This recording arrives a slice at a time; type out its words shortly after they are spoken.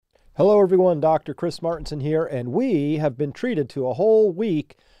Hello, everyone. Dr. Chris Martenson here, and we have been treated to a whole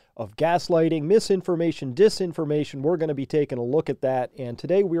week of gaslighting, misinformation, disinformation. We're going to be taking a look at that, and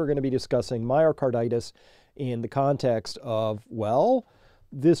today we are going to be discussing myocarditis in the context of, well,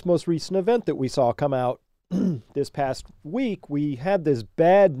 this most recent event that we saw come out this past week. We had this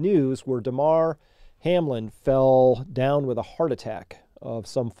bad news where Damar Hamlin fell down with a heart attack of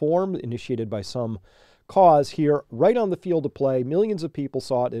some form, initiated by some cause here right on the field of play. Millions of people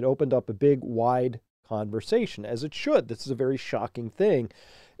saw it. It opened up a big, wide conversation, as it should. This is a very shocking thing.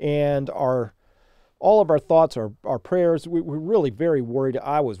 And all of our thoughts, our prayers, we're really very worried.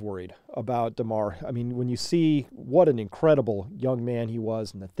 I was worried about Damar. I mean, when you see what an incredible young man he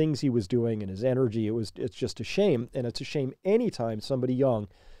was and the things he was doing and his energy, it's just a shame. And it's a shame anytime somebody young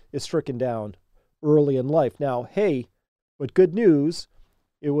is stricken down early in life. Now, hey, but good news.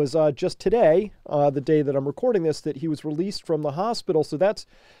 It was just today, the day that I'm recording this, that he was released from the hospital. So that's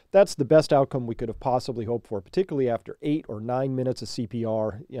the best outcome we could have possibly hoped for, particularly after 8 or 9 minutes of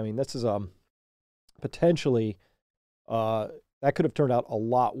CPR. I mean, this is potentially, that could have turned out a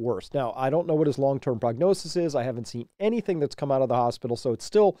lot worse. Now, I don't know what his long-term prognosis is. I haven't seen anything that's come out of the hospital, so it's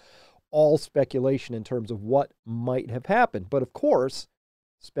still all speculation in terms of what might have happened. But of course,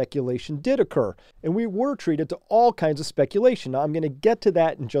 speculation did occur, and we were treated to all kinds of speculation. Now, I'm going to get to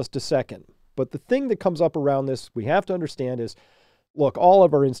that in just a second. But the thing that comes up around this, we have to understand is, look, all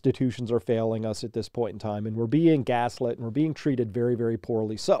of our institutions are failing us at this point in time, and we're being gaslit, and we're being treated very, very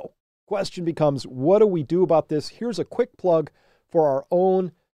poorly. So, question becomes, what do we do about this? Here's a quick plug for our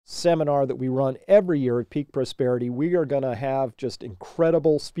own seminar that we run every year at Peak Prosperity. We are going to have just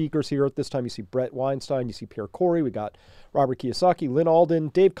incredible speakers here. At this time, you see Brett Weinstein, you see Pierre Corey, we got Robert Kiyosaki, Lynn Alden,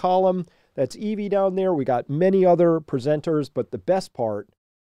 Dave Collum, that's Evie down there. We got many other presenters, but the best part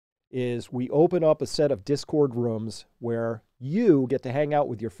is we open up a set of Discord rooms where you get to hang out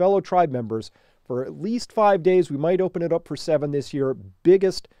with your fellow tribe members for at least 5 days. We might open it up for 7 this year.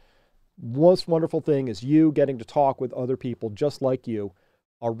 Biggest, most wonderful thing is you getting to talk with other people just like you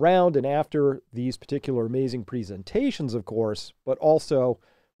around and after these particular amazing presentations, of course, but also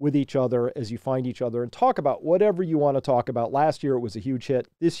with each other as you find each other and talk about whatever you want to talk about. Last year, it was a huge hit.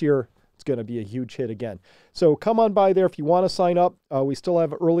 This year, it's going to be a huge hit again. So come on by there if you want to sign up. We still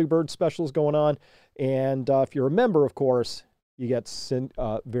have early bird specials going on. And if you're a member, of course, you get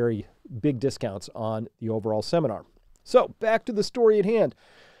very big discounts on the overall seminar. So back to the story at hand.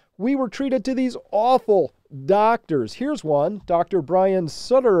 We were treated to these awful doctors. Here's one. Dr. Brian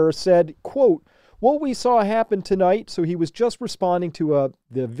Sutterer said, quote, "What we saw happen tonight," so he was just responding to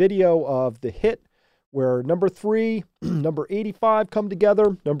the video of the hit where number 3, number 85 come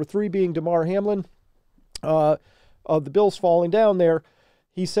together, number 3 being Damar Hamlin, of the Bills falling down there.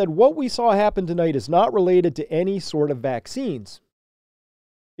 He said, "What we saw happen tonight is not related to any sort of vaccines.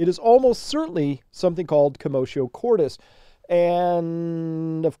 It is almost certainly something called commotio cordis."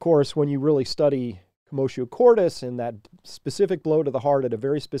 And of course, when you really study commotio cordis and that specific blow to the heart at a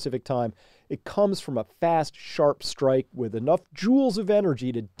very specific time, it comes from a fast, sharp strike with enough joules of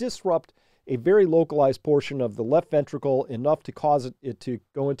energy to disrupt a very localized portion of the left ventricle, enough to cause it to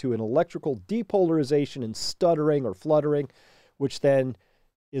go into an electrical depolarization and stuttering or fluttering, which then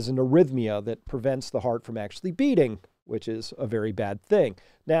is an arrhythmia that prevents the heart from actually beating, which is a very bad thing.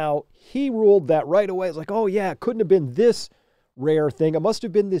 Now, he ruled that right away. It's like, oh yeah, it couldn't have been this rare thing. It must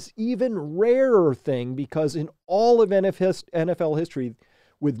have been this even rarer thing, because in all of NFL history,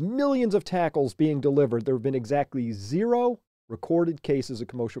 with millions of tackles being delivered, there have been exactly 0 recorded cases of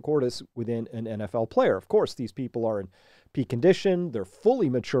commotio cordis within an NFL player. Of course, these people are in peak condition. They're fully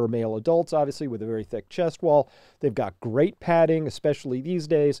mature male adults, obviously, with a very thick chest wall. They've got great padding, especially these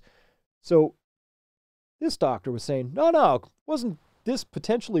days. So this doctor was saying, no, it wasn't this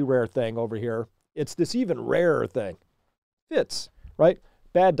potentially rare thing over here. It's this even rarer thing. Fits, right?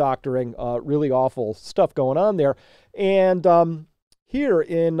 Bad doctoring, really awful stuff going on there. And here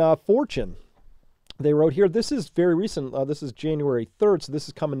in Fortune, they wrote here, this is very recent. This is January 3rd, so this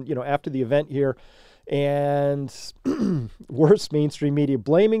is coming, after the event here. And worse, mainstream media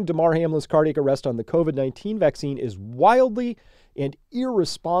blaming Damar Hamlin's cardiac arrest on the COVID-19 vaccine is wildly and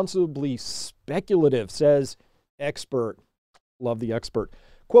irresponsibly speculative, says expert. Love the expert.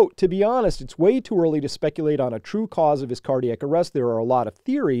 Quote, "To be honest, it's way too early to speculate on a true cause of his cardiac arrest. There are a lot of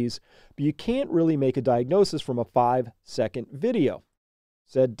theories, but you can't really make a diagnosis from a 5-second video,"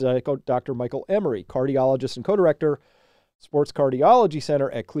 said Dr. Michael Emery, cardiologist and co-director, Sports Cardiology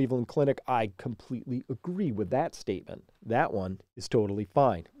Center at Cleveland Clinic. I completely agree with that statement. That one is totally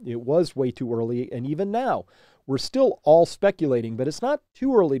fine. It was way too early, and even now, we're still all speculating, but it's not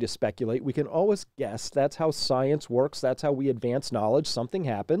too early to speculate. We can always guess. That's how science works. That's how we advance knowledge. Something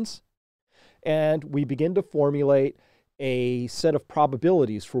happens, and we begin to formulate a set of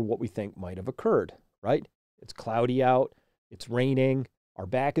probabilities for what we think might have occurred, right? It's cloudy out, it's raining, our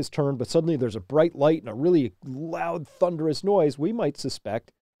back is turned, but suddenly there's a bright light and a really loud, thunderous noise. We might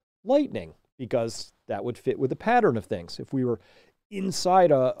suspect lightning because that would fit with the pattern of things. If we were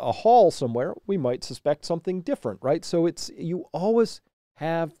inside a hall somewhere, we might suspect something different, right? So you always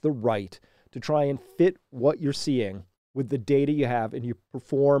have the right to try and fit what you're seeing with the data you have, and you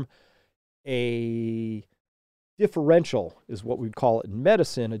perform a differential, is what we'd call it in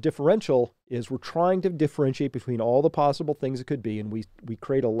medicine. A differential is we're trying to differentiate between all the possible things it could be, and we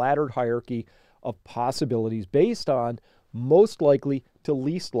create a laddered hierarchy of possibilities based on most likely to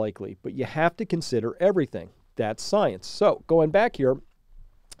least likely. But you have to consider everything. That's science. So going back here,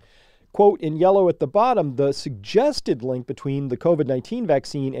 quote in yellow at the bottom, the suggested link between the COVID-19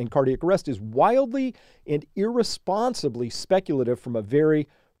 vaccine and cardiac arrest is wildly and irresponsibly speculative from a very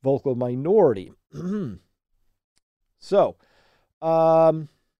vocal minority. So, why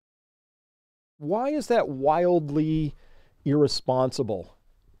is that wildly irresponsible?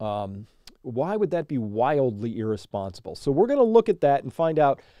 Why would that be wildly irresponsible? So we're going to look at that and find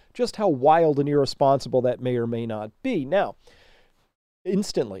out just how wild and irresponsible that may or may not be. Now,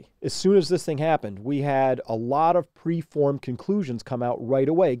 instantly, as soon as this thing happened, we had a lot of preformed conclusions come out right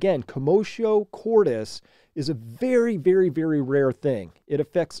away. Again, commotio cordis is a very, very, very rare thing. It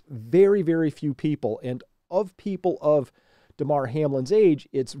affects very, very few people. And of people of Damar Hamlin's age,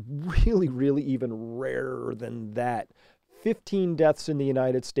 it's really, really even rarer than that. 15 deaths in the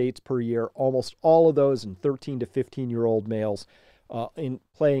United States per year, almost all of those in 13 to 15-year-old males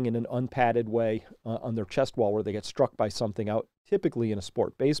playing in an unpadded way on their chest wall where they get struck by something out, typically in a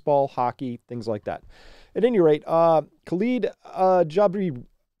sport, baseball, hockey, things like that. At any rate, Khalid Jabri,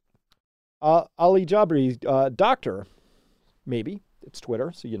 Ali Jabri, doctor, maybe, it's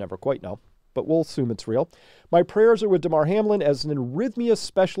Twitter, so you never quite know, but we'll assume it's real. My prayers are with Damar Hamlin. As an arrhythmia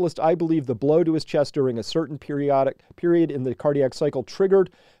specialist, I believe the blow to his chest during a certain period in the cardiac cycle triggered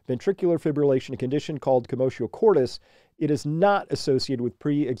ventricular fibrillation, a condition called commotio cordis. It is not associated with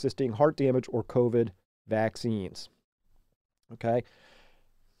pre-existing heart damage or COVID vaccines. Okay.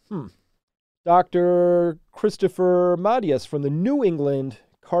 Dr. Christopher Madias from the New England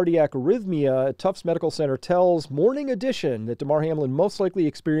Cardiac Arrhythmia at Tufts Medical Center tells Morning Edition that Damar Hamlin most likely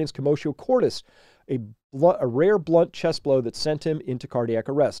experienced commotio cordis, a rare blunt chest blow that sent him into cardiac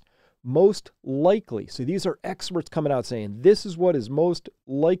arrest. Most likely. So these are experts coming out saying this is what is most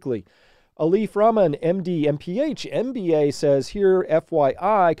likely. Alif Rahman, MD, MPH, MBA says here,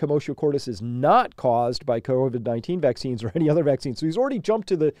 FYI, commotio cordis is not caused by COVID-19 vaccines or any other vaccine. So he's already jumped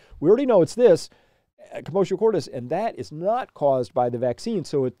to we already know it's this, commotio cordis, and that is not caused by the vaccine.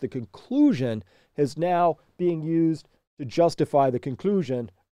 So the conclusion is now being used to justify the conclusion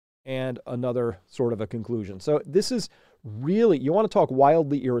and another sort of a conclusion. So this is really, you want to talk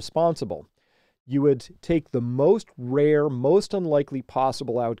wildly irresponsible. You would take the most rare, most unlikely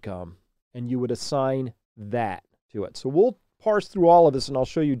possible outcome, and you would assign that to it. So we'll parse through all of this, and I'll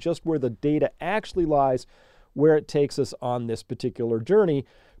show you just where the data actually lies, where it takes us on this particular journey.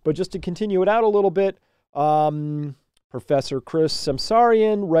 But just to continue it out a little bit, Professor Chris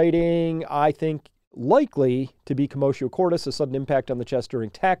Samsarian writing, I think likely to be commotio cordis, a sudden impact on the chest during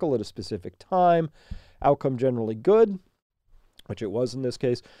tackle at a specific time. Outcome generally good, which it was in this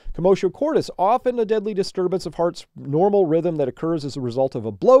case. Commotio cordis, often a deadly disturbance of heart's normal rhythm that occurs as a result of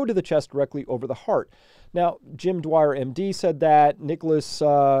a blow to the chest directly over the heart. Now, Jim Dwyer, MD, said that. Nicholas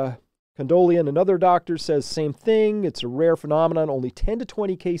Condolian, another doctor, says same thing. It's a rare phenomenon, only 10 to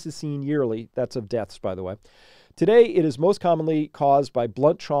 20 cases seen yearly. That's of deaths, by the way. Today, it is most commonly caused by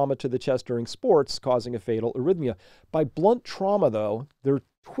blunt trauma to the chest during sports, causing a fatal arrhythmia. By blunt trauma, though, they're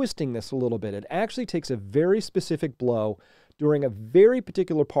twisting this a little bit. It actually takes a very specific blow during a very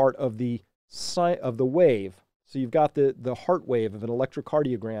particular part of the wave. So you've got the heart wave of an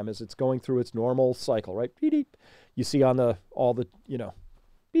electrocardiogram as it's going through its normal cycle, right? Beep, beep. You see on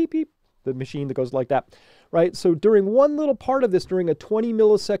beep, beep, the machine that goes like that, right? So during one little part of this, during a 20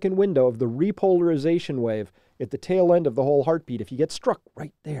 millisecond window of the repolarization wave at the tail end of the whole heartbeat, if you get struck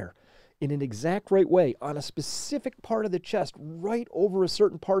right there in an exact right way on a specific part of the chest, right over a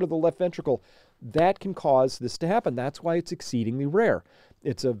certain part of the left ventricle, that can cause this to happen. That's why it's exceedingly rare.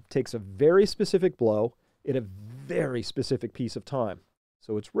 It takes a very specific blow in a very specific piece of time.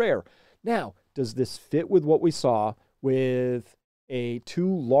 So it's rare. Now, does this fit with what we saw with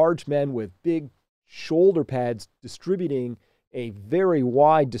two large men with big shoulder pads distributing a very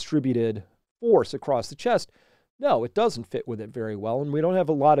wide distributed force across the chest? No, it doesn't fit with it very well, and we don't have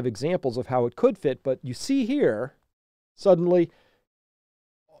a lot of examples of how it could fit, but you see here, suddenly,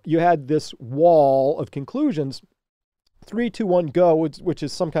 you had this wall of conclusions. 3, 2, 1, go, which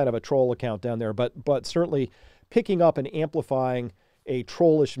is some kind of a troll account down there, but certainly picking up and amplifying a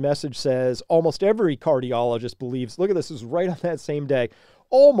trollish message says almost every cardiologist believes, look at this is right on that same day,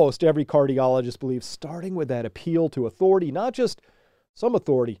 almost every cardiologist believes, starting with that appeal to authority, not just some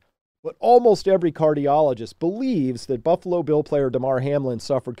authority, but almost every cardiologist believes that Buffalo Bill player Damar Hamlin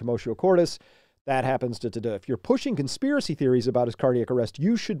suffered commotio cordis. That happens to today. If you're pushing conspiracy theories about his cardiac arrest,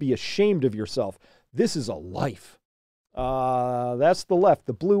 you should be ashamed of yourself. This is a life. That's the left.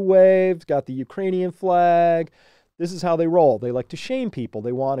 The blue wave, got the Ukrainian flag. This is how they roll. They like to shame people.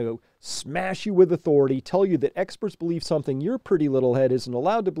 They want to smash you with authority, tell you that experts believe something your pretty little head isn't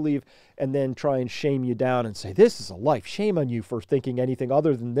allowed to believe, and then try and shame you down and say, this is a life. Shame on you for thinking anything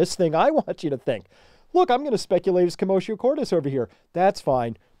other than this thing I want you to think. Look, I'm going to speculate it's commotio cordis over here. That's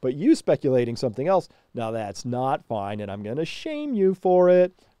fine. But you speculating something else, now that's not fine, and I'm going to shame you for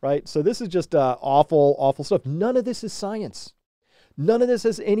it, right? So this is just awful, awful stuff. None of this is science. None of this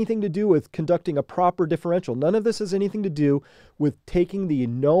has anything to do with conducting a proper differential. None of this has anything to do with taking the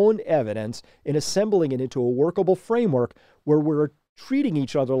known evidence and assembling it into a workable framework where we're treating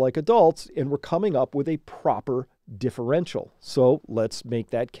each other like adults and we're coming up with a proper differential. So let's make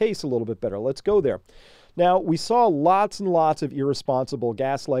that case a little bit better. Let's go there. Now, we saw lots and lots of irresponsible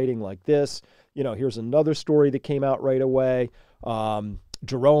gaslighting like this. You know, here's another story that came out right away.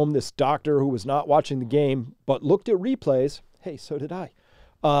 Jerome, this doctor who was not watching the game but looked at replays, hey, so did I,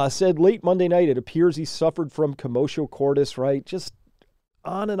 said late Monday night it appears he suffered from commotio cordis, right? Just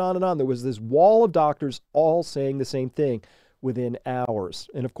on and on and on. There was this wall of doctors all saying the same thing within hours.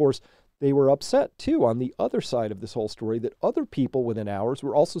 And of course, they were upset too on the other side of this whole story that other people within hours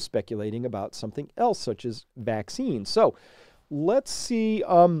were also speculating about something else, such as vaccines. So let's see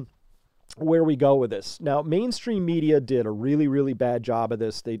where we go with this. Now, mainstream media did a really, really bad job of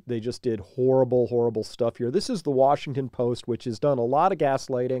this. They just did horrible, horrible stuff here. This is the Washington Post, which has done a lot of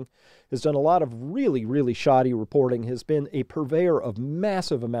gaslighting, has done a lot of really, really shoddy reporting, has been a purveyor of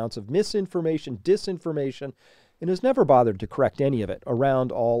massive amounts of misinformation, disinformation, and has never bothered to correct any of it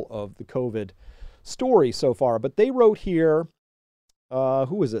around all of the COVID story so far. But they wrote here,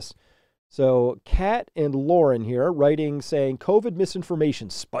 who is this? So Kat and Lauren here writing saying COVID misinformation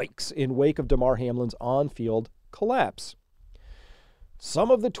spikes in wake of Damar Hamlin's on-field collapse. Some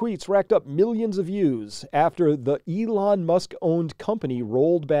of the tweets racked up millions of views after the Elon Musk-owned company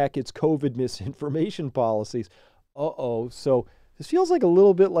rolled back its COVID misinformation policies. So this feels like a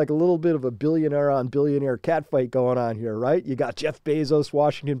little bit of a billionaire on billionaire catfight going on here, right? You got Jeff Bezos,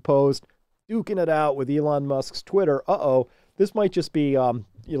 Washington Post, duking it out with Elon Musk's Twitter. This might just be a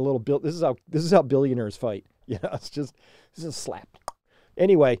little bit. This is how billionaires fight. It's just this is a slap.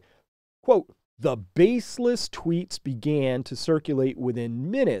 Anyway, quote, the baseless tweets began to circulate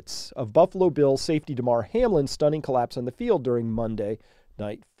within minutes of Buffalo Bills safety Damar Hamlin's stunning collapse on the field during Monday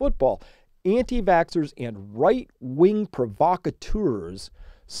Night Football. Anti-vaxxers and right-wing provocateurs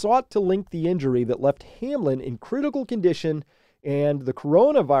sought to link the injury that left Hamlin in critical condition and the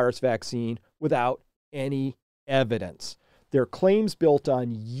coronavirus vaccine without any evidence. Their claims built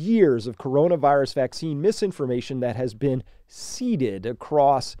on years of coronavirus vaccine misinformation that has been seeded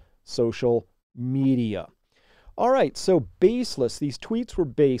across social media. All right, so baseless. These tweets were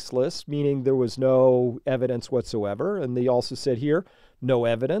baseless, meaning there was no evidence whatsoever. And they also said here, no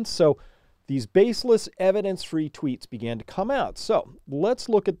evidence. So these baseless, evidence-free tweets began to come out. So let's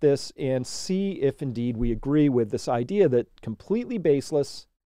look at this and see if indeed we agree with this idea that completely baseless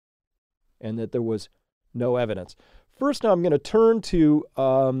and that there was no evidence. First, now I'm going to turn to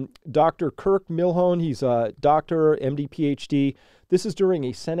Dr. Kirk Milhoan. He's a doctor, MD, PhD. This is during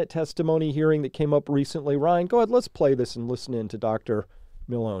a Senate testimony hearing that came up recently. Ryan, go ahead. Let's play this and listen in to Dr.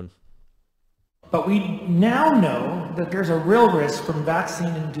 Milhoan. But we now know that there's a real risk from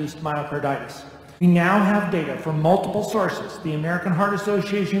vaccine-induced myocarditis. We now have data from multiple sources. The American Heart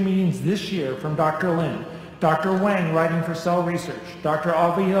Association meetings this year from Dr. Lin, Dr. Wang writing for Cell Research, Dr.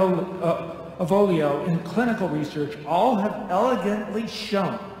 Avolio in clinical research, all have elegantly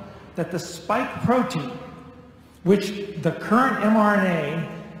shown that the spike protein, which the current mRNA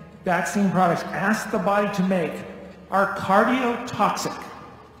vaccine products ask the body to make, are cardiotoxic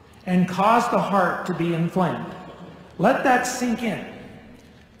and cause the heart to be inflamed. Let that sink in.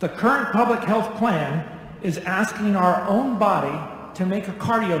 The current public health plan is asking our own body to make a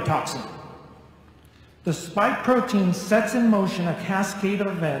cardiotoxin. The spike protein sets in motion a cascade of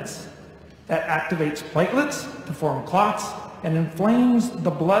events that activates platelets to form clots and inflames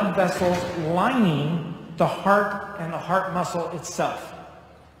the blood vessels lining the heart and the heart muscle itself.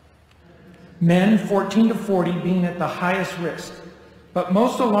 Men 14 to 40 being at the highest risk. But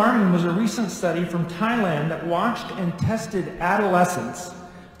most alarming was a recent study from Thailand that watched and tested adolescents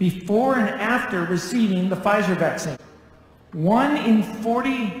before and after receiving the Pfizer vaccine. 1 in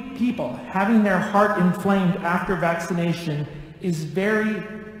 40 people having their heart inflamed after vaccination is very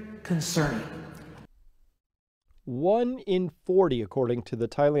concerning. 1 in 40, according to the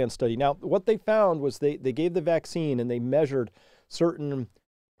Thailand study. Now, what they found was they gave the vaccine and they measured certain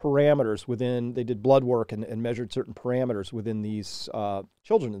parameters within, they did blood work and measured certain parameters within these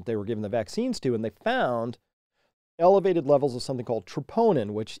children that they were giving the vaccines to, and they found elevated levels of something called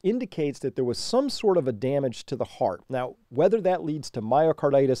troponin, which indicates that there was some sort of a damage to the heart. Now, whether that leads to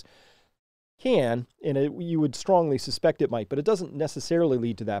myocarditis can, and you would strongly suspect it might, but it doesn't necessarily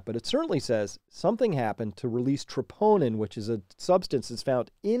lead to that. But it certainly says something happened to release troponin, which is a substance that's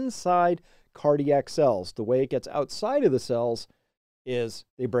found inside cardiac cells. The way it gets outside of the cells is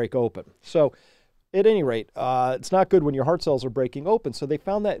they break open. So at any rate, it's not good when your heart cells are breaking open. So they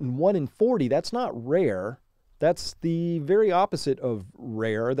found that in 1 in 40. That's not rare. That's the very opposite of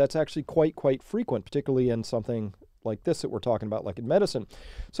rare. That's actually quite frequent, particularly in something like this that we're talking about, like in medicine.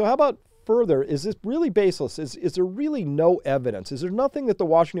 So how about further, is this really baseless? Is there really no evidence? Is there nothing that the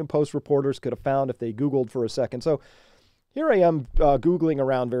Washington Post reporters could have found if they Googled for a second? So here I am Googling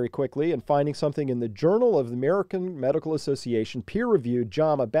around very quickly and finding something in the Journal of the American Medical Association, peer-reviewed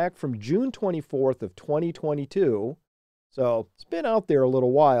JAMA, back from June 24th of 2022. So it's been out there a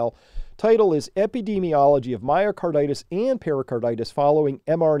little while. Title is Epidemiology of Myocarditis and Pericarditis Following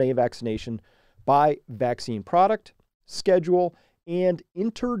mRNA Vaccination by Vaccine Product, Schedule, and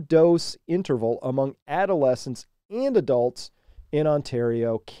Interdose Interval Among Adolescents and Adults in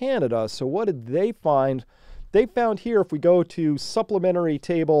Ontario, Canada. So what did they find? They found here, if we go to supplementary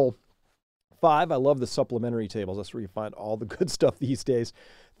table 5, I love the supplementary tables. That's where you find all the good stuff these days.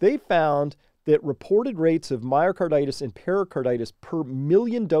 They found that reported rates of myocarditis and pericarditis per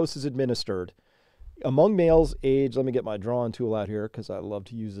million doses administered among males aged, let me get my drawing tool out here because I love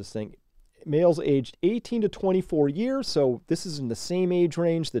to use this thing, males aged 18 to 24 years. So this is in the same age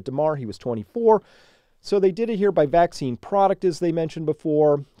range that DeMar, he was 24. So they did it here by vaccine product, as they mentioned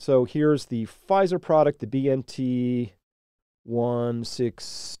before. So here's the Pfizer product, the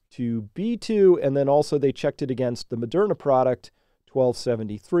BNT162B2, and then also they checked it against the Moderna product,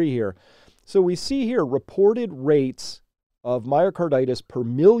 1273 here. So we see here reported rates of myocarditis per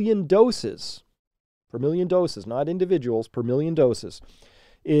million doses, not individuals, per million doses,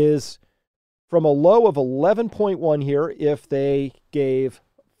 is from a low of 11.1 here if they gave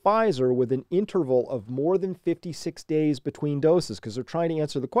Pfizer with an interval of more than 56 days between doses, because they're trying to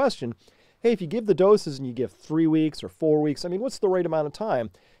answer the question, hey, if you give the doses and you give 3 weeks or 4 weeks, I mean, what's the right amount of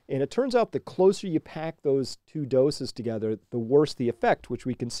time? And it turns out the closer you pack those two doses together, the worse the effect, which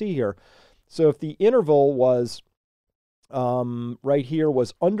we can see here. So if the interval was right here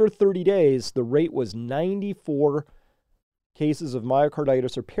was under 30 days, the rate was 94 cases of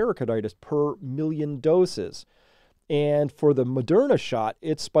myocarditis or pericarditis per million doses. And for the Moderna shot,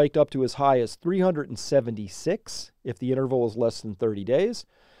 it spiked up to as high as 376 if the interval was less than 30 days.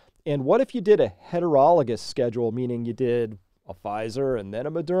 And what if you did a heterologous schedule, meaning you did a Pfizer and then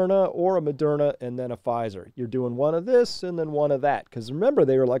a Moderna, or a Moderna and then a Pfizer? You're doing one of this and then one of that. Because remember,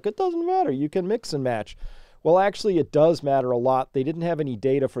 they were like, it doesn't matter. You can mix and match. Well, actually, it does matter a lot. They didn't have any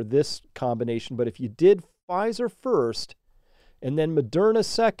data for this combination, but if you did Pfizer first and then Moderna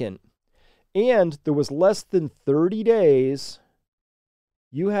second, and there was less than 30 days,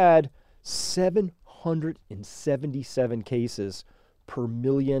 you had 777 cases per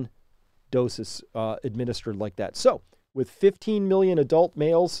million doses administered like that. So with 15 million adult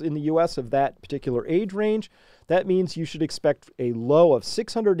males in the U.S. of that particular age range, that means you should expect a low of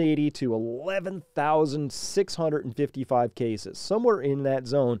 680 to 11,655 cases, somewhere in that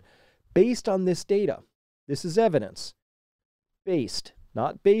zone, based on this data. This is evidence. Based.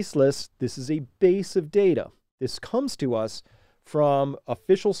 Not baseless. This is a base of data. This comes to us from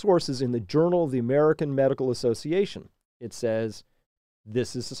official sources in the Journal of the American Medical Association. It says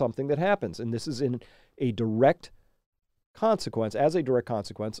this is something that happens, and this is in a direct consequence, as a direct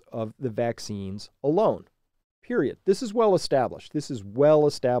consequence of the vaccines alone. Period. This is well established. This is well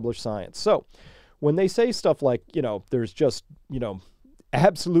established science. So when they say stuff like, there's just,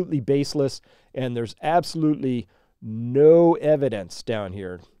 absolutely baseless and there's absolutely no evidence down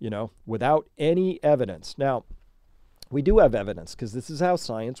here, without any evidence. Now, we do have evidence because this is how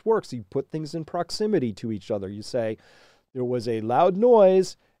science works. You put things in proximity to each other. You say there was a loud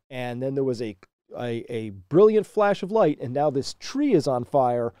noise and then there was a brilliant flash of light and now this tree is on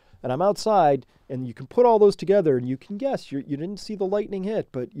fire and I'm outside, and you can put all those together and you can guess. You didn't see the lightning hit,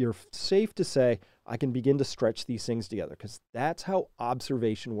 but you're safe to say, I can begin to stretch these things together, because that's how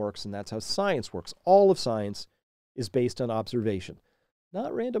observation works and that's how science works. All of science is based on observation,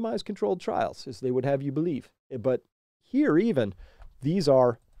 not randomized controlled trials, as they would have you believe. But here even, these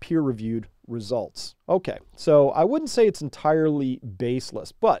are peer-reviewed results. Okay, so I wouldn't say it's entirely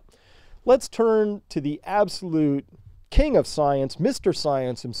baseless, but let's turn to the absolute king of science, Mr.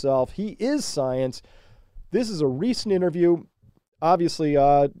 Science himself. He is science. This is a recent interview. Obviously,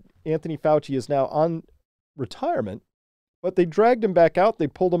 Anthony Fauci is now on retirement, but they dragged him back out. They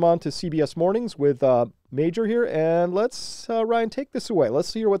pulled him on to CBS Mornings with Major here, and let's, Ryan, take this away.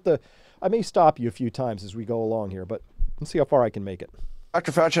 Let's hear what I may stop you a few times as we go along here, but let's see how far I can make it.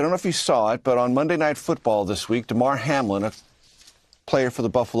 Dr. Fauci, I don't know if you saw it, but on Monday Night Football this week, Damar Hamlin, a player for the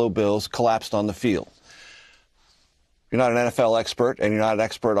Buffalo Bills, collapsed on the field. You're not an NFL expert, and you're not an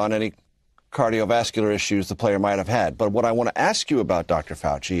expert on any cardiovascular issues the player might have had. But what I want to ask you about, Dr.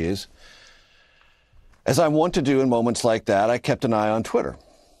 Fauci, is, as I want to do in moments like that, I kept an eye on Twitter.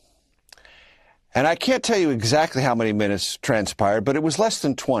 And I can't tell you exactly how many minutes transpired, but it was less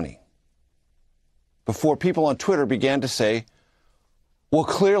than 20 before people on Twitter began to say, well,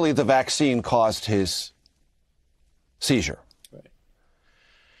 clearly the vaccine caused his seizure. Right.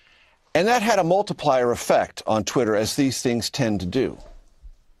 And that had a multiplier effect on Twitter, as these things tend to do.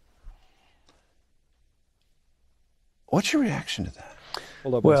 What's your reaction to that?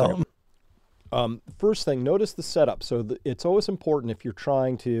 Hold up one second. First thing, notice the setup. So it's always important, if you're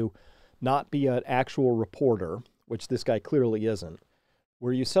trying to not be an actual reporter, which this guy clearly isn't,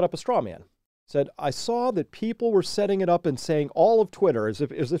 where you set up a straw man. Said, I saw that people were setting it up and saying, all of Twitter, as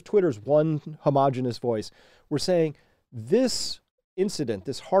if Twitter's one homogenous voice, were saying this incident,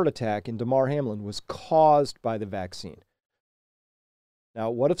 this heart attack in Damar Hamlin was caused by the vaccine. Now,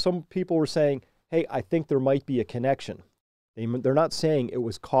 what if some people were saying, hey, I think there might be a connection? They're not saying it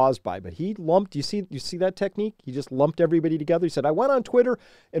was caused by, but he lumped, you see that technique? He just lumped everybody together. He said, I went on Twitter,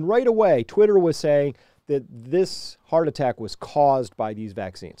 and right away, Twitter was saying that this heart attack was caused by these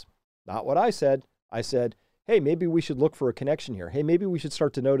vaccines. Not what I said. I said, hey, maybe we should look for a connection here. Hey, maybe we should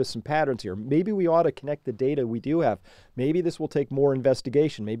start to notice some patterns here. Maybe we ought to connect the data we do have. Maybe this will take more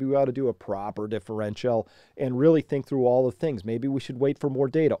investigation. Maybe we ought to do a proper differential and really think through all the things. Maybe we should wait for more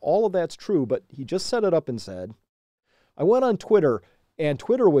data. All of that's true, but he just set it up and said, I went on Twitter, and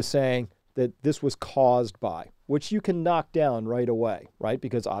Twitter was saying that this was caused by, which you can knock down right away, right?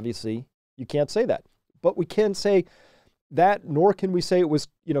 Because obviously you can't say that. But we can say that, nor can we say it was,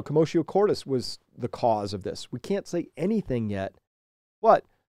 commotio cordis was the cause of this. We can't say anything yet, but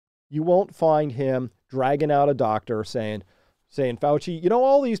you won't find him dragging out a doctor saying, Fauci,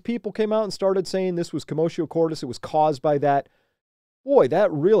 all these people came out and started saying this was commotio cordis, it was caused by that. Boy,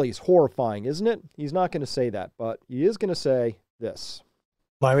 that really is horrifying, isn't it? He's not going to say that, but he is going to say this.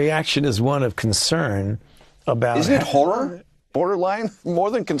 My reaction is one of concern about... Isn't it horror? Borderline? More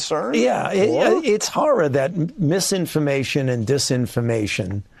than concern? Yeah, it's horror that misinformation and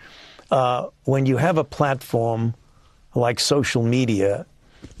disinformation, when you have a platform like social media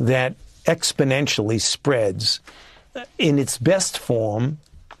that exponentially spreads in its best form,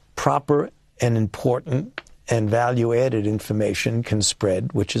 proper and important and value-added information can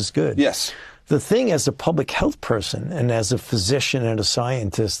spread, which is good. Yes. The thing, as a public health person and as a physician and a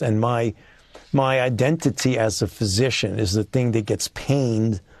scientist, and my identity as a physician is the thing that gets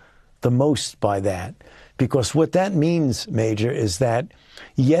pained the most by that. Because what that means, Major, is that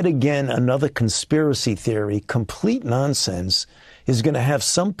yet again another conspiracy theory, complete nonsense, is going to have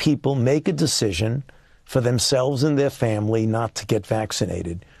some people make a decision for themselves and their family not to get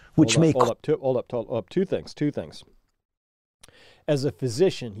vaccinated. Which may hold up. Two things. As a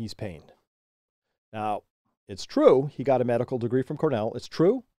physician, he's pained. Now, it's true he got a medical degree from Cornell. It's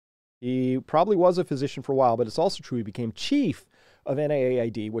true he probably was a physician for a while, but it's also true he became chief of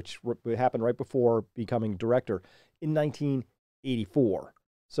NIAID, which happened right before becoming director, in 1984.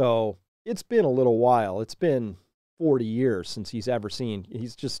 So it's been a little while. It's been 40 years since he's ever seen.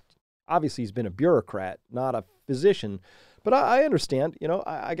 Obviously he's been a bureaucrat, not a physician. But I understand,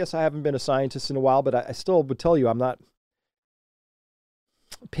 I guess I haven't been a scientist in a while, but I still would tell you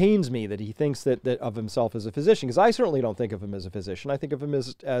pains me that he thinks that of himself as a physician, because I certainly don't think of him as a physician. I think of him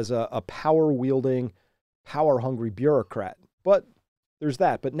as a power-wielding, power-hungry bureaucrat. But there's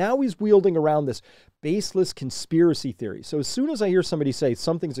that. But now he's wielding around this baseless conspiracy theory. So as soon as I hear somebody say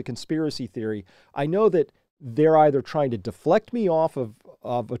something's a conspiracy theory, I know that they're either trying to deflect me off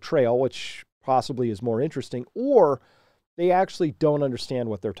of a trail, which possibly is more interesting, or they actually don't understand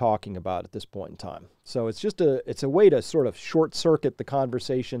what they're talking about at this point in time. So it's a way to sort of short circuit the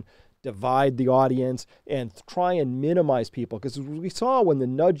conversation, divide the audience and try and minimize people. Because we saw when the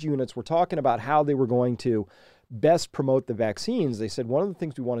nudge units were talking about how they were going to best promote the vaccines, they said one of the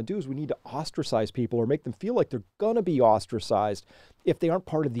things we want to do is we need to ostracize people or make them feel like they're going to be ostracized if they aren't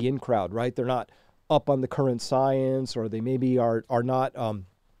part of the in crowd, right? They're not up on the current science, or they maybe are not going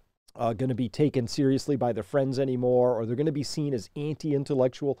to be taken seriously by their friends anymore, or they're going to be seen as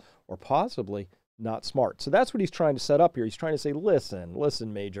anti-intellectual or possibly not smart. So that's what he's trying to set up here. He's trying to say,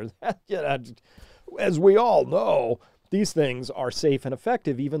 listen, Major, as we all know, these things are safe and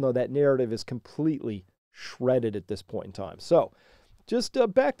effective, even though that narrative is completely shredded at this point in time. So just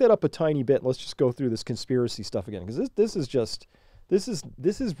back that up a tiny bit. And let's just go through this conspiracy stuff again, because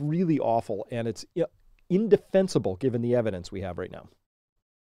this is really awful, and it's indefensible given the evidence we have right now.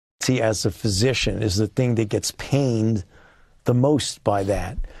 As a physician is the thing that gets pained the most by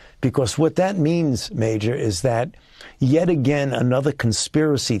that. Because what that means, Major, is that yet again another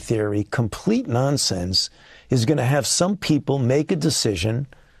conspiracy theory, complete nonsense, is going to have some people make a decision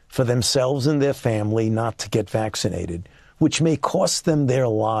for themselves and their family not to get vaccinated, which may cost them their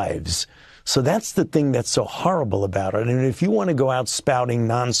lives. So that's the thing that's so horrible about it. And if you want to go out spouting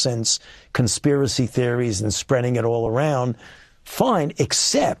nonsense, conspiracy theories and spreading it all around, fine,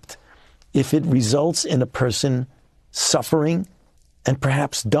 except if it results in a person suffering and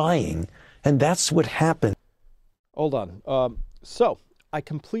perhaps dying. And that's what happened. Hold on. So I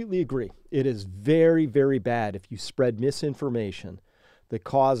completely agree. It is very, very bad if you spread misinformation that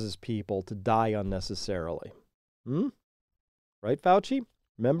causes people to die unnecessarily. Right, Fauci?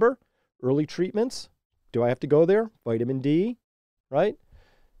 Remember? Early treatments. Do I have to go there? Vitamin D, right?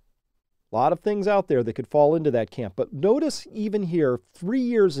 A lot of things out there that could fall into that camp. But notice even here, 3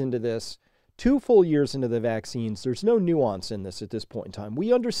 years into this, 2 full years into the vaccines, there's no nuance in this at this point in time.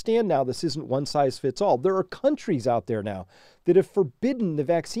 We understand now this isn't one size fits all. There are countries out there now that have forbidden the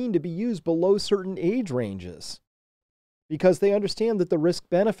vaccine to be used below certain age ranges because they understand that the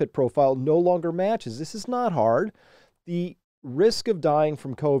risk-benefit profile no longer matches. This is not hard. The risk of dying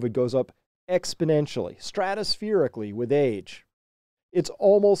from COVID goes up exponentially, stratospherically with age. It's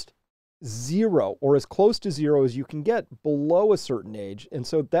almost zero, or as close to zero as you can get below a certain age. And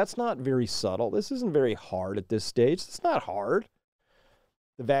so that's not very subtle. This isn't very hard at this stage. It's not hard.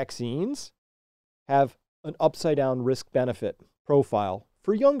 The vaccines have an upside-down risk-benefit profile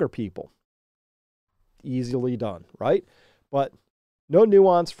for younger people. Easily done, right? But no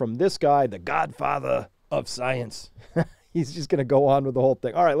nuance from this guy, the godfather of science. He's just going to go on with the whole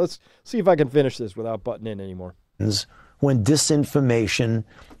thing. All right, let's see if I can finish this without butting in anymore. When disinformation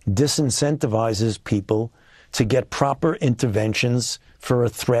disincentivizes people to get proper interventions for a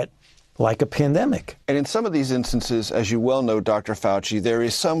threat like a pandemic. And in some of these instances, as you well know, Dr. Fauci, there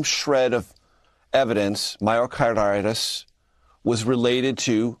is some shred of evidence myocarditis was related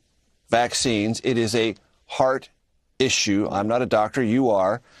to vaccines. It is a heart issue. I'm not a doctor. You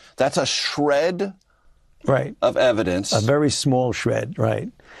are. That's a shred of evidence. A very small shred,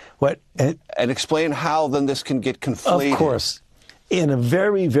 right. And explain how then this can get conflated. Of course. In a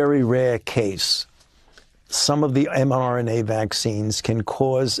very, very rare case, some of the mRNA vaccines can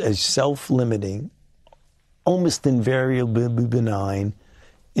cause a self-limiting, almost invariably benign,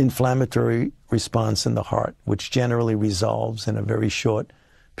 inflammatory response in the heart, which generally resolves in a very short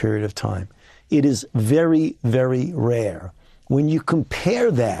period of time. It is very, very rare. When you compare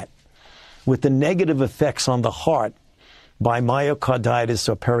that with the negative effects on the heart by myocarditis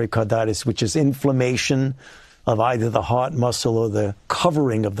or pericarditis, which is inflammation of either the heart muscle or the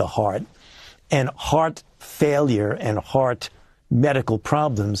covering of the heart, and heart failure and heart medical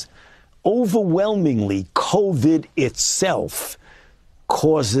problems, overwhelmingly COVID itself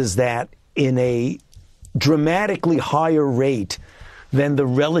causes that in a dramatically higher rate than the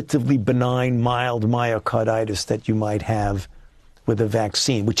relatively benign mild myocarditis that you might have with a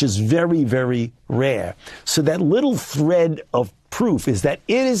vaccine, which is very, very rare. So that little thread of proof is that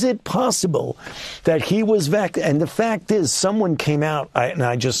is it possible that he was vaccinated? And the fact is, someone came out, and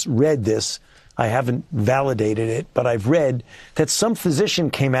I just read this, I haven't validated it, but I've read that some physician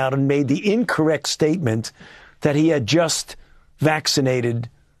came out and made the incorrect statement that he had just vaccinated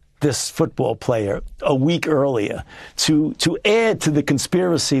this football player a week earlier to add to the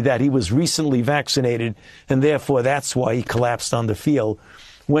conspiracy that he was recently vaccinated, and therefore that's why he collapsed on the field.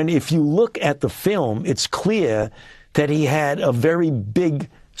 When if you look at the film, it's clear that he had a very big,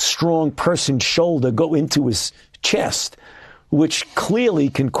 strong person's shoulder go into his chest, which clearly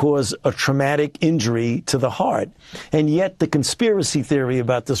can cause a traumatic injury to the heart. And yet the conspiracy theory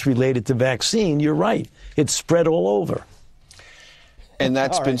about this related to vaccine, you're right, it's spread all over. And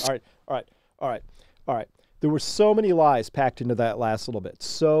that's all right. There were so many lies packed into that last little bit.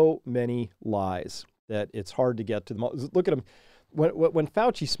 So many lies that it's hard to get to them. Look at him. When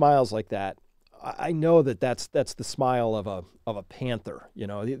Fauci smiles like that, I know that's the smile of a panther. You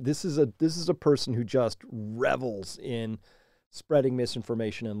know, this is a person who just revels in spreading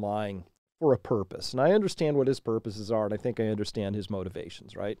misinformation and lying for a purpose. And I understand what his purposes are, and I think I understand his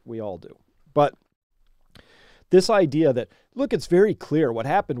motivations, right? We all do. But this idea that, look, it's very clear what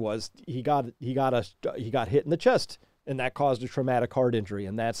happened was he got hit in the chest, and that caused a traumatic heart injury,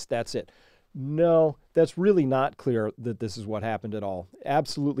 and that's it. No, that's really not clear that this is what happened at all.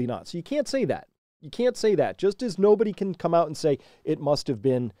 Absolutely not. So you can't say that. You can't say that. Just as nobody can come out and say it must have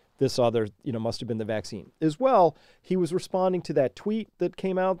been this other, must have been the vaccine. As well, he was responding to that tweet that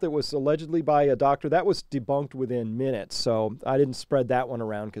came out that was allegedly by a doctor. That was debunked within minutes. So I didn't spread that one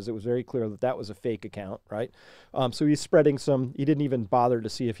around because it was very clear that was a fake account, right? So he's spreading he didn't even bother to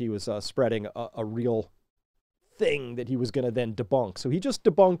see if he was spreading a real thing that he was going to then debunk. So he just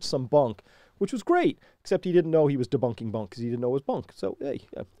debunked some bunk, which was great, except he didn't know he was debunking bunk because he didn't know it was bunk. So, hey,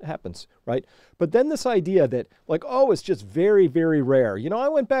 it happens, right? But then this idea that, like, oh, it's just very, very rare. I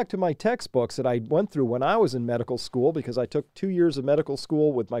went back to my textbooks that I went through when I was in medical school because I took 2 years of medical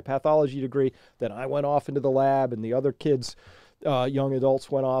school with my pathology degree. Then I went off into the lab, and the other kids, young adults,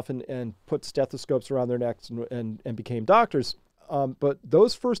 went off and put stethoscopes around their necks and became doctors. But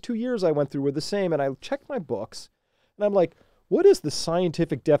those first 2 years I went through were the same, and I checked my books, and I'm like, what is the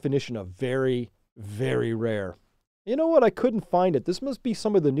scientific definition of very, very rare? You know what? I couldn't find it. This must be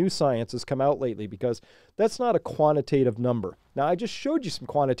some of the new science that's come out lately because that's not a quantitative number. Now, I just showed you some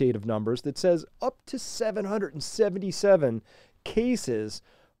quantitative numbers that says up to 777 cases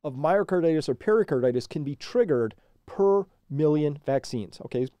of myocarditis or pericarditis can be triggered per million vaccines.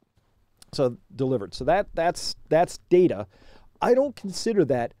 Okay, so delivered. So that's data. I don't consider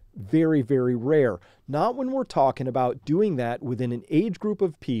that very, very rare. Not when we're talking about doing that within an age group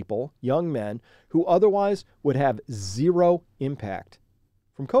of people, young men, who otherwise would have zero impact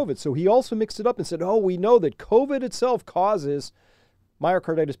from COVID. So he also mixed it up and said, oh, we know that COVID itself causes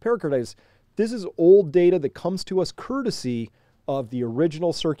myocarditis, pericarditis. This is old data that comes to us courtesy of the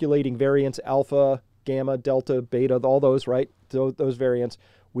original circulating variants, alpha, gamma, delta, beta, all those, right? Those variants.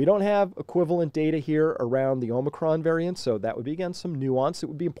 We don't have equivalent data here around the Omicron variant, so that would be, again, some nuance that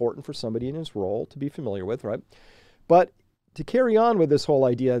would be important for somebody in his role to be familiar with, right? But to carry on with this whole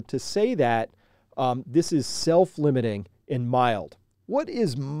idea, to say that this is self-limiting and mild. What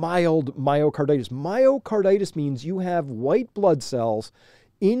is mild myocarditis? Myocarditis means you have white blood cells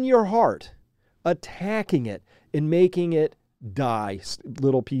in your heart attacking it and making it die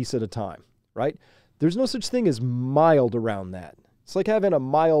little piece at a time, right? There's no such thing as mild around that. It's like having a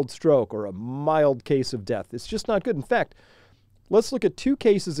mild stroke or a mild case of death. It's just not good. In fact, let's look at 2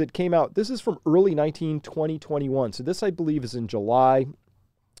 cases that came out. This is from early 2021. So this, I believe, is in July.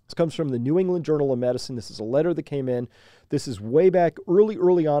 This comes from the New England Journal of Medicine. This is a letter that came in. This is way back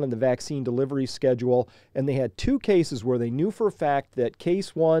early on in the vaccine delivery schedule. And they had 2 cases where they knew for a fact that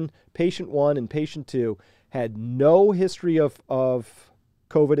case 1, patient 1, and patient 2 had no history of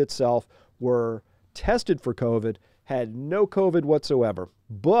COVID itself, were tested for COVID, had no COVID whatsoever,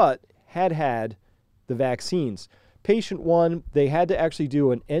 but had the vaccines. Patient 1, they had to actually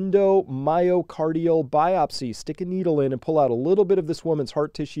do an endomyocardial biopsy, stick a needle in and pull out a little bit of this woman's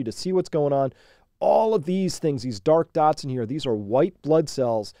heart tissue to see what's going on. All of these things, these dark dots in here, these are white blood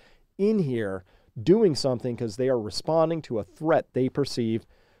cells in here doing something because they are responding to a threat they perceive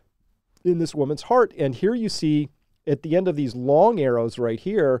in this woman's heart. And here you see at the end of these long arrows right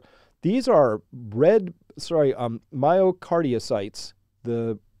here, these are myocardiocytes,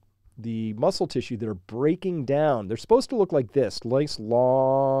 the muscle tissue that are breaking down. They're supposed to look like this, nice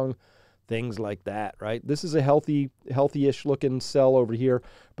long things like that, right? This is a healthy-ish looking cell over here,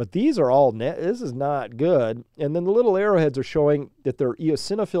 but these are all, this is not good. And then the little arrowheads are showing that there are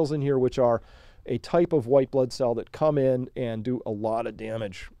eosinophils in here, which are a type of white blood cell that come in and do a lot of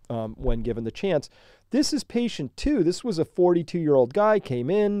damage when given the chance. This is patient 2. This was a 42-year-old guy, came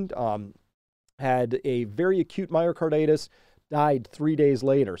in, had a very acute myocarditis, died 3 days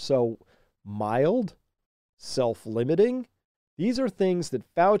later. So mild, self-limiting. These are things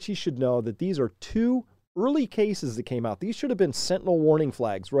that Fauci should know, that these are 2 early cases that came out. These should have been sentinel warning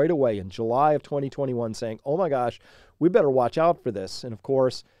flags right away in July of 2021 saying, oh my gosh, we better watch out for this. And of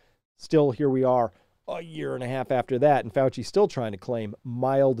course, still here we are a year and a half after that, and Fauci's still trying to claim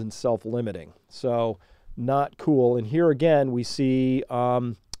mild and self-limiting. So not cool. And here again, we see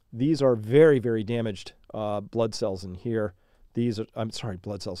these are very, very damaged blood cells in here. These are, I'm sorry,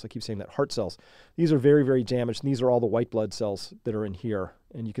 blood cells. I keep saying that, heart cells. These are very, very damaged. And these are all the white blood cells that are in here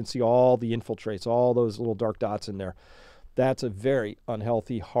and you can see all the infiltrates, all those little dark dots in there. That's a very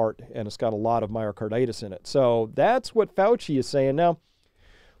unhealthy heart, and it's got a lot of myocarditis in it. So that's what Fauci is saying. Now,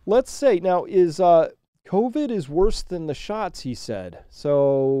 let's say, COVID is worse than the shots, he said.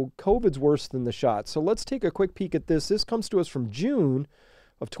 So COVID's worse than the shots. So let's take a quick peek at this. This comes to us from June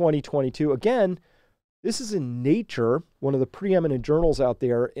of 2022. Again, this is in Nature, one of the preeminent journals out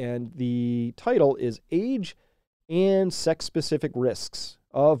there, and the title is Age and Sex-Specific Risks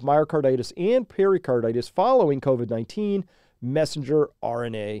of Myocarditis and Pericarditis Following COVID-19 Messenger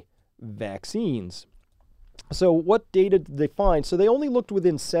RNA Vaccines. So what data did they find? So they only looked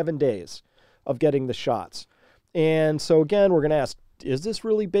within 7 days of getting the shots. And so again, we're going to ask, is this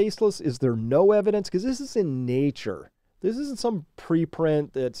really baseless? Is there no evidence? Because this is in Nature. This isn't some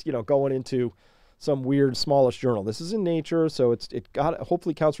preprint that's, going into some weird smallish journal. This is in Nature, so it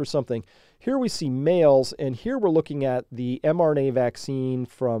hopefully counts for something. Here we see males, and here we're looking at the mRNA vaccine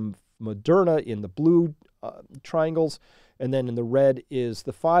from Moderna in the blue triangles, and then in the red is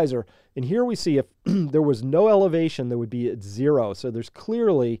the Pfizer. And here we see if there was no elevation, there would be at 0. So there's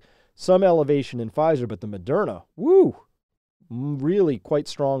clearly some elevation in Pfizer, but the Moderna, really quite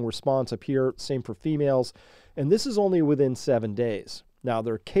strong response up here. Same for females. And this is only within 7 days. Now,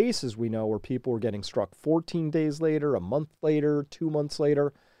 there are cases we know where people were getting struck 14 days later, a month later, 2 months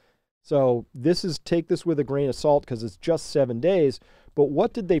later. So take this with a grain of salt because it's just 7 days. But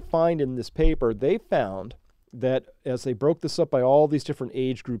what did they find in this paper? They found that as they broke this up by all these different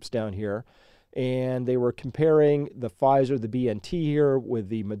age groups down here, and they were comparing the Pfizer, the BNT here, with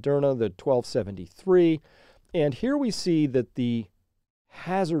the Moderna, the 1273. And here we see that the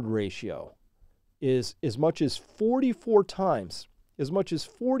hazard ratio is as much as 44 times, as much as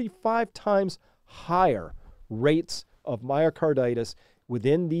 45 times higher rates of myocarditis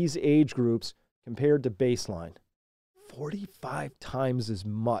within these age groups compared to baseline. 45 times as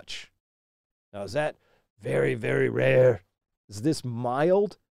much. Now, is that very, very rare? Is this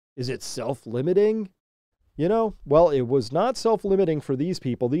mild? Is it self-limiting? Well, it was not self-limiting for these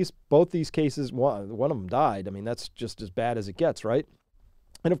people. Both these cases, one of them died. I mean, that's just as bad as it gets, right?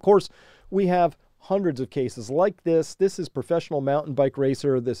 And of course, we have hundreds of cases like this. This is professional mountain bike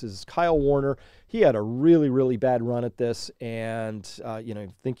racer. This is Kyle Warner. He had a really, really bad run at this. And, I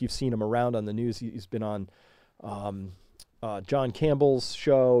think you've seen him around on the news. He's been on John Campbell's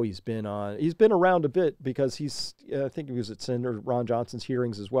show. He's been around a bit because I think he was at Senator Ron Johnson's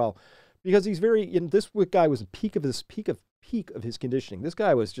hearings as well, because he's this guy was at peak of his conditioning. This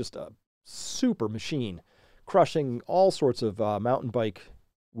guy was just a super machine, crushing all sorts of mountain bike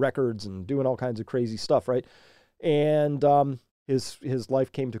records and doing all kinds of crazy stuff, right? And his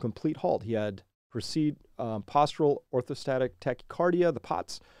life came to complete halt. He had postural orthostatic tachycardia, the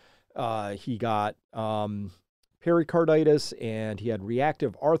POTS. He got pericarditis, and he had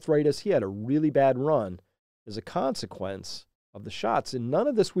reactive arthritis. He had a really bad run as a consequence of the shots. And none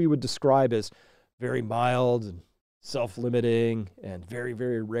of this we would describe as very mild and self-limiting and very,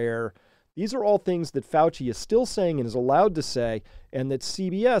 very rare. These are all things that Fauci is still saying and is allowed to say, and that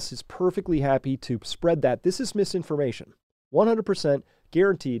CBS is perfectly happy to spread that. This is misinformation. 100%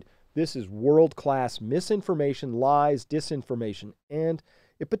 guaranteed. This is world-class misinformation, lies, disinformation, and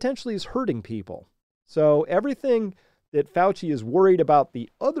it potentially is hurting people. So everything that Fauci is worried about the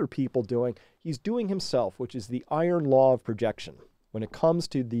other people doing, he's doing himself, which is the iron law of projection. When it comes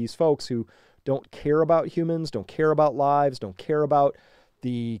to these folks who don't care about humans, don't care about lives, don't care about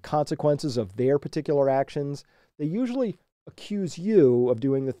the consequences of their particular actions, they usually accuse you of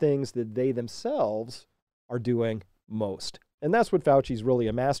doing the things that they themselves are doing most. And that's what Fauci's really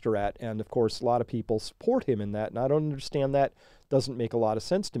a master at. And of course, a lot of people support him in that. And I don't understand that. Doesn't make a lot of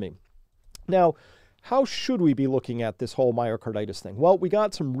sense to me. Now, how should we be looking at this whole myocarditis thing? Well, we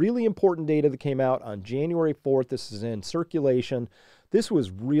got some really important data that came out on January 4th. This is in Circulation. This was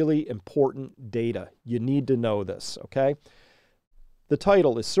really important data. You need to know this, okay? The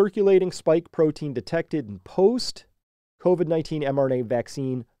title is Circulating Spike Protein Detected in Post-COVID-19 mRNA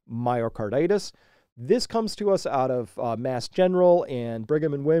Vaccine Myocarditis. This comes to us out of Mass General and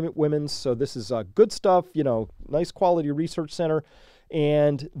Brigham and Women's, so this is good stuff, nice quality research center.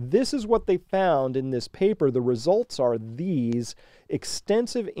 And this is what they found in this paper. The results are these: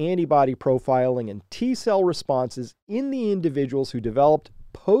 extensive antibody profiling and T-cell responses in the individuals who developed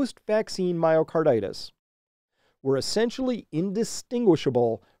post-vaccine myocarditis were essentially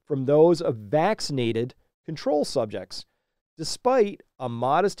indistinguishable from those of vaccinated control subjects, despite a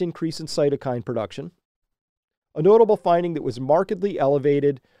modest increase in cytokine production. A notable finding was that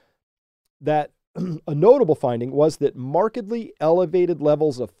markedly elevated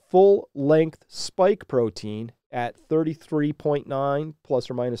levels of full-length spike protein at 33.9 plus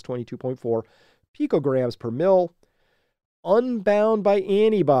or minus 22.4 picograms per mil, unbound by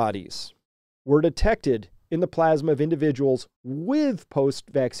antibodies, were detected in the plasma of individuals with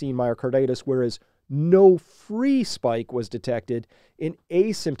post-vaccine myocarditis, whereas no free spike was detected in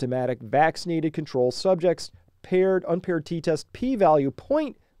asymptomatic vaccinated control subjects. Unpaired t-test p-value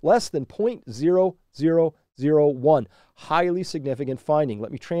less than 0.0001. Highly significant finding.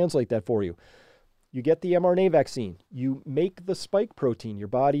 Let me translate that for you. You get the mRNA vaccine. You make the spike protein. Your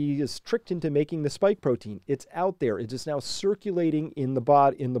body is tricked into making the spike protein. It's out there. It is now circulating in the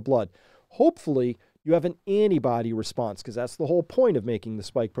blood. Hopefully, you have an antibody response, because that's the whole point of making the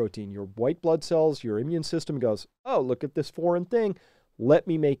spike protein. Your white blood cells, your immune system goes, oh, look at this foreign thing. Let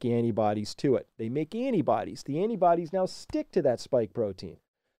me make antibodies to it. They make antibodies. The antibodies now stick to that spike protein.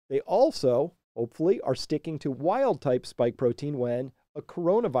 They also, hopefully, are sticking to wild-type spike protein when a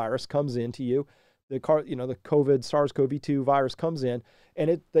coronavirus comes into you. The COVID, SARS-CoV-2 virus comes in,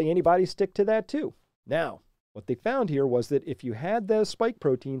 and the antibodies stick to that too. Now, what they found here was that if you had those spike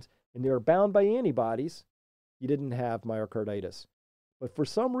proteins and they were bound by antibodies, you didn't have myocarditis. But for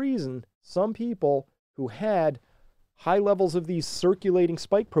some reason, some people who had high levels of these circulating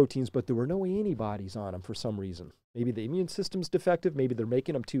spike proteins, but there were no antibodies on them for some reason. Maybe the immune system's defective, maybe they're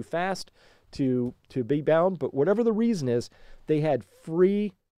making them too fast to be bound, but whatever the reason is, they had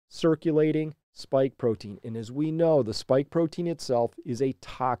free circulating spike protein. And as we know, the spike protein itself is a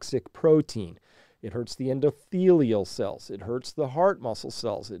toxic protein. It hurts the endothelial cells. It hurts the heart muscle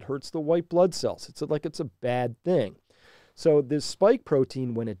cells. It hurts the white blood cells. It's a bad thing. So this spike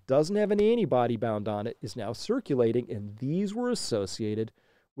protein, when it doesn't have an antibody bound on it, is now circulating, and these were associated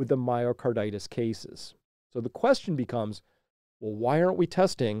with the myocarditis cases. So the question becomes, well, why aren't we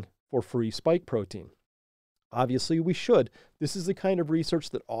testing for free spike protein? Obviously, we should. This is the kind of research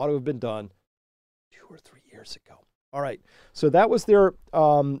that ought to have been done 2 or 3 years ago. All right, so that was their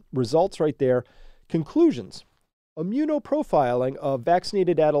results right there. Conclusions. Immunoprofiling of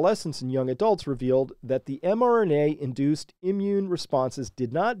vaccinated adolescents and young adults revealed that the mRNA-induced immune responses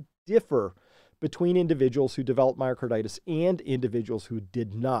did not differ between individuals who developed myocarditis and individuals who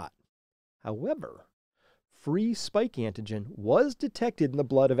did not. However, free spike antigen was detected in the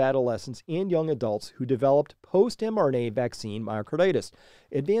blood of adolescents and young adults who developed post-mRNA vaccine myocarditis,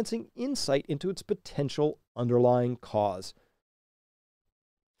 advancing insight into its potential underlying cause.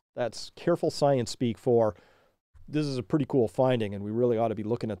 That's careful science speak for this is a pretty cool finding, and we really ought to be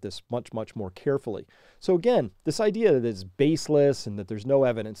looking at this much, much more carefully. So again, this idea that it's baseless and that there's no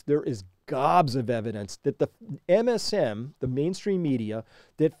evidence, there is gobs of evidence that the MSM, the mainstream media,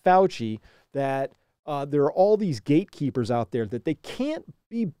 that Fauci, that there are all these gatekeepers out there that they can't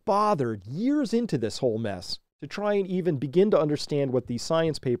be bothered years into this whole mess to try and even begin to understand what these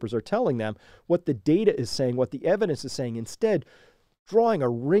science papers are telling them, what the data is saying, what the evidence is saying. Instead, drawing a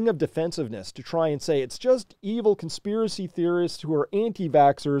ring of defensiveness to try and say it's just evil conspiracy theorists who are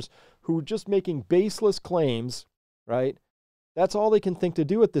anti-vaxxers who are just making baseless claims, right? That's all they can think to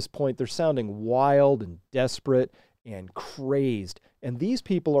do at this point. They're sounding wild and desperate and crazed. And these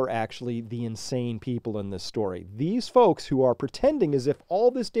people are actually the insane people in this story. These folks who are pretending as if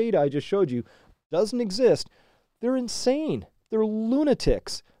all this data I just showed you doesn't exist, they're insane. They're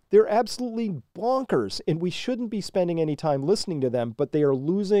lunatics. They're absolutely bonkers, and we shouldn't be spending any time listening to them, but they are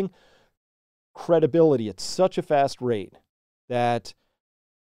losing credibility at such a fast rate that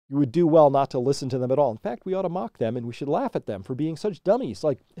you would do well not to listen to them at all. In fact, we ought to mock them, and we should laugh at them for being such dummies.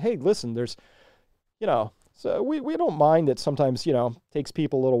 Like, hey, listen, there's, so we don't mind that sometimes, takes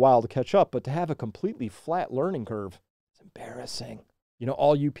people a little while to catch up, but to have a completely flat learning curve, it's embarrassing.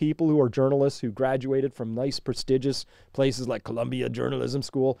 All you people who are journalists who graduated from nice, prestigious places like Columbia Journalism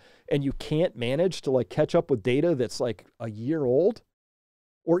School, and you can't manage to catch up with data that's like a year old,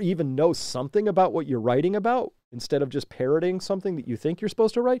 or even know something about what you're writing about instead of just parroting something that you think you're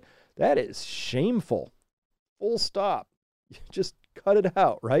supposed to write, that is shameful. Full stop. Just cut it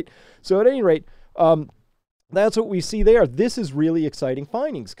out, right? So at any rate, that's what we see there. This is really exciting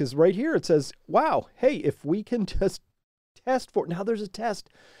findings, because right here it says, wow, hey, if we can just test for, now there's a test,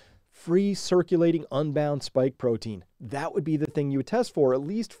 free circulating unbound spike protein. That would be the thing you would test for, at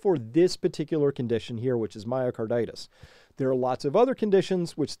least for this particular condition here, which is myocarditis. There are lots of other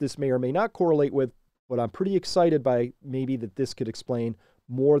conditions which this may or may not correlate with, but I'm pretty excited by maybe that this could explain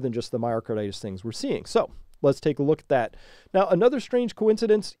more than just the myocarditis things we're seeing. So let's take a look at that. Now, another strange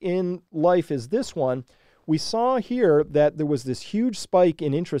coincidence in life is this one. We saw here that there was this huge spike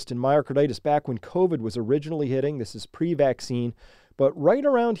in interest in myocarditis back when COVID was originally hitting. This is pre-vaccine. But right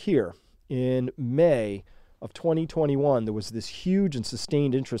around here in May of 2021, there was this huge and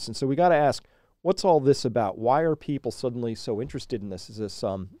sustained interest. And so we got to ask, What's all this about? Why are people suddenly so interested in this? Is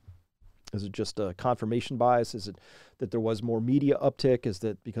it just a confirmation bias? Is it that there was more media uptick? Is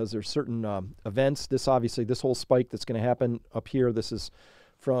that because there's certain events? This whole spike that's going to happen up here, this is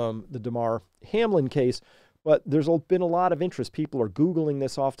from the Damar Hamlin case, but there's been a lot of interest. People are Googling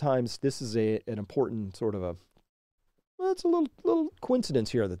this oftentimes. This is an important sort of it's a little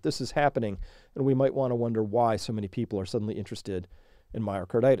coincidence here that this is happening, and we might want to wonder why so many people are suddenly interested in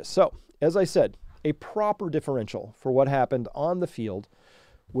myocarditis. So, as I said, a proper differential for what happened on the field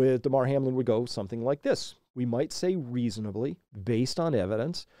with Damar Hamlin would go something like this. We might say reasonably, based on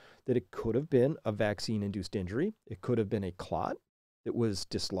evidence, that it could have been a vaccine-induced injury. It could have been a clot that was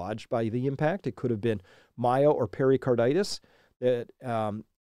dislodged by the impact. It could have been myo or pericarditis, that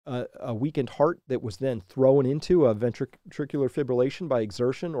a weakened heart that was then thrown into a ventricular fibrillation by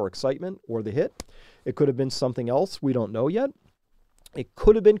exertion or excitement or the hit. It could have been something else. We don't know yet. It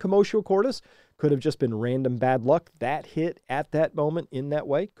could have been commotio cordis. Could have just been random bad luck. That hit at that moment in that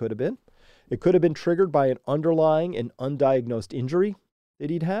way. Could have been. It could have been triggered by an underlying and undiagnosed injury that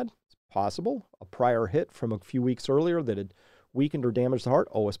he'd had. It's possible. A prior hit from a few weeks earlier that had weakened or damaged the heart.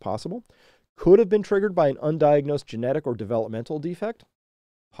 Always possible. Could have been triggered by an undiagnosed genetic or developmental defect.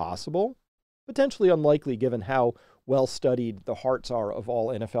 Possible. Potentially unlikely given how well studied the hearts are of all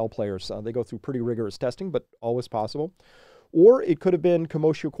NFL players. They go through pretty rigorous testing, but always possible. Or it could have been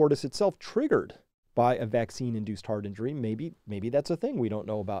commotio cordis itself triggered by a vaccine-induced heart injury. Maybe that's a thing we don't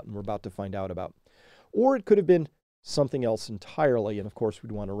know about and we're about to find out about. Or it could have been something else entirely. And of course,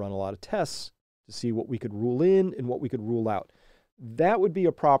 we'd want to run a lot of tests to see what we could rule in and what we could rule out. That would be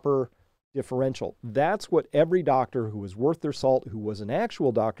a proper differential. That's what every doctor who was worth their salt, who was an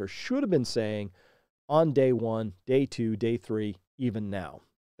actual doctor, should have been saying on day 1, day 2, day 3, even now.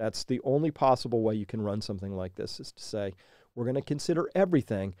 That's the only possible way you can run something like this, is to say, we're going to consider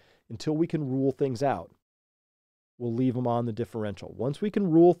everything until we can rule things out. We'll leave them on the differential. Once we can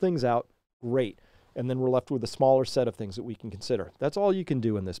rule things out, great. And then we're left with a smaller set of things that we can consider. That's all you can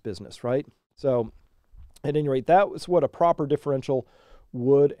do in this business, right? So at any rate, that was what a proper differential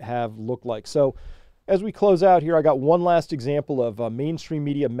would have looked like. So as we close out here, I got one last example of mainstream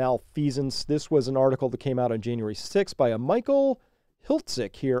media malfeasance. This was an article that came out on January 6th by a Michael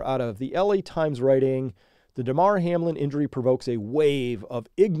Hiltzik here out of the LA Times, writing, "The Damar Hamlin injury provokes a wave of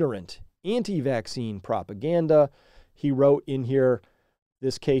ignorant anti-vaccine propaganda." He wrote in here,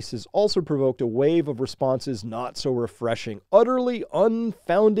 "This case has also provoked a wave of responses not so refreshing. Utterly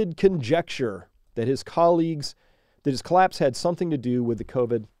unfounded conjecture that his collapse had something to do with the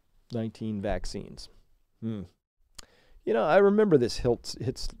COVID-19 vaccines." You know, I remember this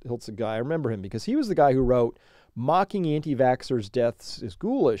Hiltzik guy. I remember him because he was the guy who wrote, "Mocking anti-vaxxers' deaths is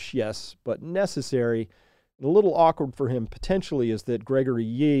ghoulish, yes, but necessary." And a little awkward for him potentially is that Gregory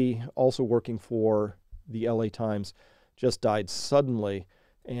Yee, also working for the LA Times, just died suddenly.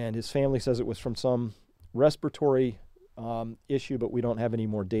 And his family says it was from some respiratory issue, but we don't have any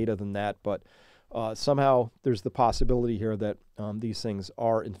more data than that. But somehow there's the possibility here that these things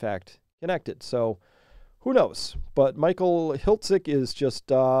are, in fact, connected. So who knows? But Michael Hiltzik is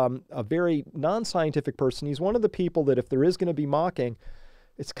just a very non-scientific person. He's one of the people that if there is going to be mocking,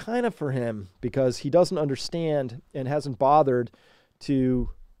 it's kind of for him because he doesn't understand and hasn't bothered to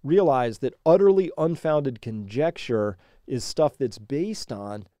realize that utterly unfounded conjecture is stuff that's based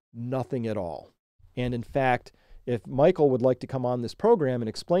on nothing at all. And in fact, if Michael would like to come on this program and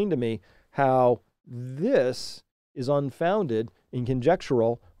explain to me how this is unfounded and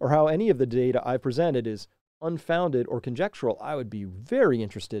conjectural, or how any of the data I presented is unfounded or conjectural, I would be very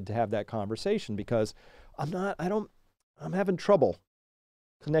interested to have that conversation because I'm having trouble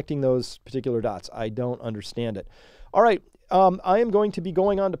connecting those particular dots. I don't understand it. All right. I am going to be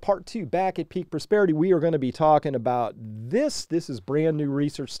going on to part 2 back at Peak Prosperity. We are going to be talking about this. This is brand new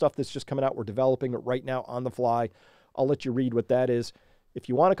research stuff that's just coming out. We're developing it right now on the fly. I'll let you read what that is. If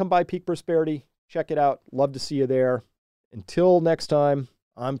you want to come by Peak Prosperity, check it out. Love to see you there. Until next time,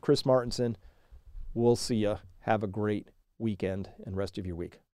 I'm Chris Martenson. We'll see you. Have a great weekend and rest of your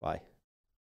week. Bye.